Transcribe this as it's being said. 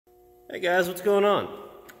Hey guys, what's going on?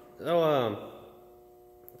 So,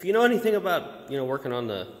 if you know anything about, working on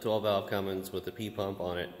the 12 valve Cummins with the P pump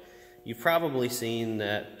on it, you've probably seen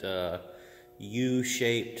that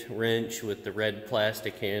U-shaped wrench with the red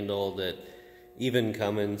plastic handle that even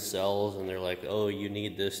Cummins sells, and they're like, oh, you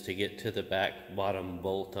need this to get to the back bottom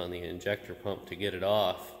bolt on the injector pump to get it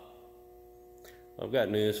off. I've got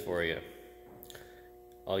news for you.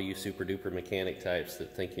 All you super duper mechanic types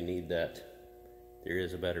that think you need that, there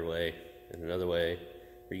is a better way, and another way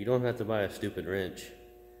where you don't have to buy a stupid wrench.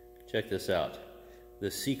 Check this out.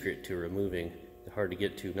 The secret to removing the hard to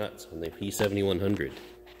get to nuts on the P7100.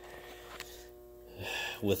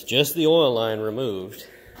 With just the oil line removed,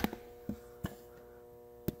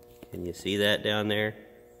 can you see that down there?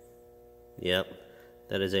 Yep,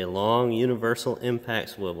 that is a long universal impact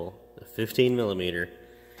swivel, a 15 millimeter,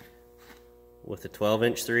 with a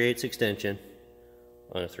 12-inch 3/8 extension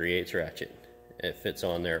on a 3/8 ratchet. It fits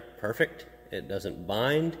on there perfect. It doesn't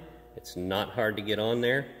bind. It's not hard to get on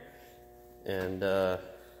there, and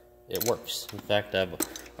it works. In fact, I've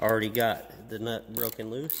already got the nut broken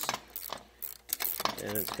loose,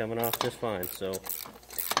 and it's coming off just fine. So,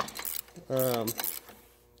 let's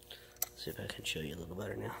see if I can show you a little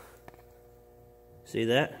better now. See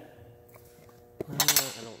that?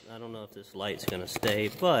 I don't know if this light's gonna stay,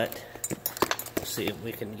 but we'll see if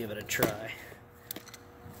we can give it a try.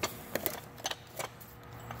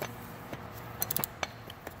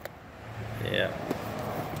 Yeah.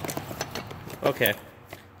 Okay.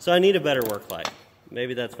 So I need a better work light.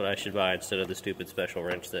 Maybe that's what I should buy instead of the stupid special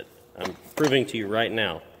wrench that I'm proving to you right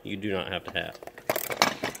now you do not have to have.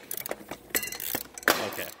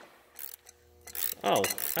 Okay. Oh,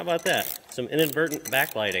 how about that? Some inadvertent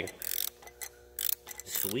backlighting.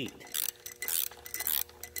 Sweet.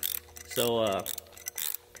 So,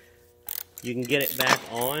 you can get it back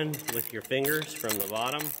on with your fingers from the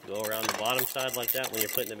bottom. Go around the bottom side like that when you're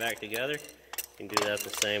putting it back together. You can do that the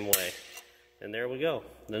same way. And there we go.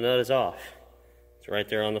 The nut is off. It's right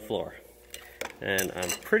there on the floor. And I'm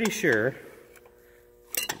pretty sure,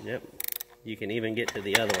 yep, you can even get to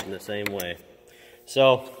the other one the same way.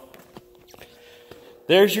 So,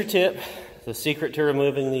 there's your tip. The secret to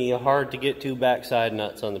removing the hard to get to backside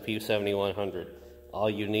nuts on the P7100. All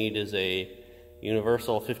you need is a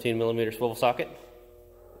universal 15 millimeter swivel socket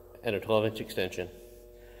and a 12-inch extension.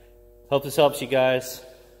 Hope this helps you guys.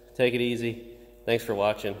 Take it easy. Thanks for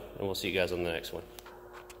watching, and we'll see you guys on the next one.